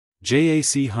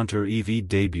JAC Hantu EV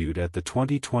debuted at the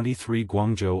 2023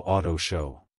 Guangzhou Auto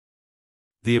Show.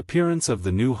 The appearance of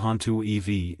the new Hantu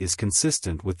EV is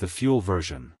consistent with the fuel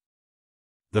version.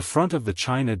 The front of the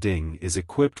China Ding is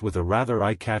equipped with a rather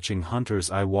eye-catching Hunter's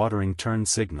eye-watering turn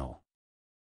signal.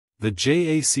 The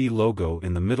JAC logo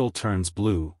in the middle turns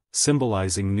blue,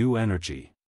 symbolizing new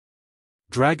energy.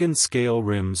 Dragon scale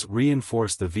rims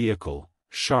reinforce the vehicle,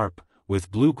 sharp, with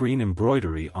blue-green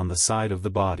embroidery on the side of the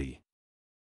body.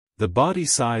 The body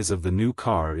size of the new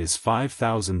car is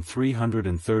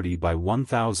 5,330 by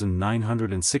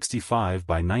 1,965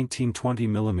 by 1920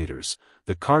 mm.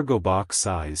 The cargo box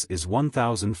size is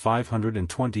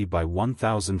 1,520 by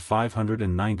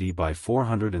 1,590 by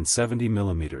 470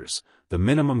 mm. The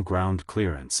minimum ground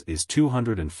clearance is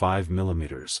 205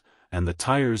 mm, and the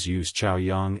tires use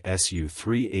Chaoyang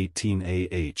SU318a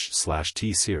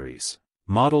H/T series,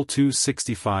 model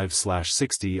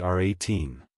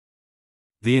 265/60R18.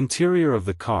 The interior of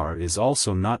the car is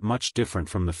also not much different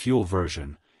from the fuel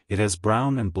version. It has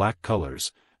brown and black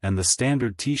colors, and the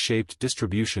standard T-shaped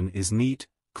distribution is neat,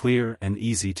 clear and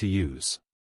easy to use.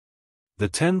 The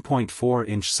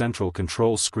 10.4-inch central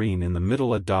control screen in the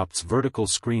middle adopts vertical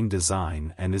screen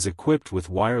design and is equipped with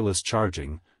wireless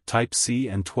charging, Type-C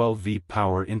and 12V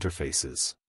power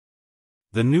interfaces.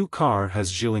 The new car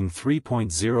has Zhiling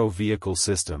 3.0 vehicle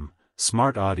system,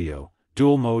 smart audio,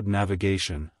 dual-mode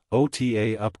navigation,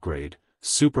 OTA upgrade,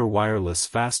 super wireless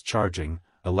fast charging,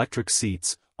 electric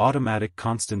seats, automatic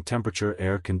constant temperature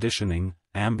air conditioning,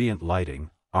 ambient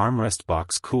lighting, armrest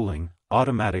box cooling,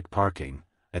 automatic parking,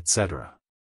 etc.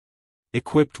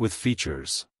 Equipped with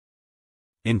features.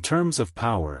 In terms of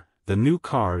power, the new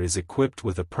car is equipped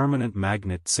with a permanent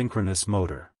magnet synchronous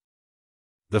motor.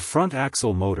 The front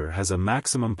axle motor has a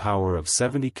maximum power of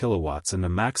 70 kilowatts and a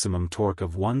maximum torque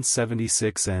of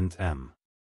 176 Nm.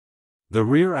 The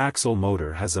rear axle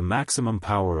motor has a maximum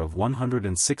power of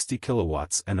 160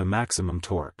 kilowatts and a maximum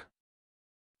torque.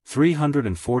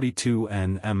 342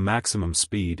 Nm maximum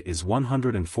speed is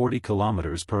 140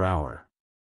 km per hour.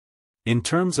 In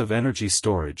terms of energy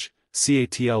storage,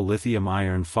 CATL lithium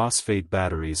iron phosphate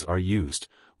batteries are used,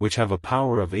 which have a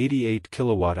power of 88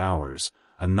 kWh,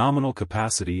 a nominal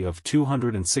capacity of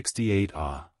 268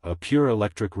 Ah, a pure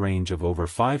electric range of over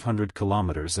 500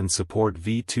 km and support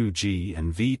V2G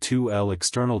and V2L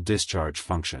external discharge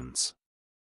functions.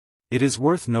 It is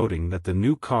worth noting that the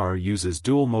new car uses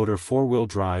dual-motor four-wheel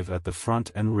drive at the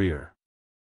front and rear.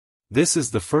 This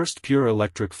is the first pure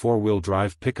electric four-wheel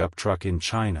drive pickup truck in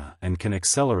China and can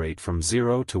accelerate from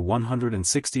 0 to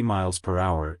 160 miles per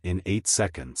hour in 8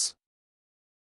 seconds.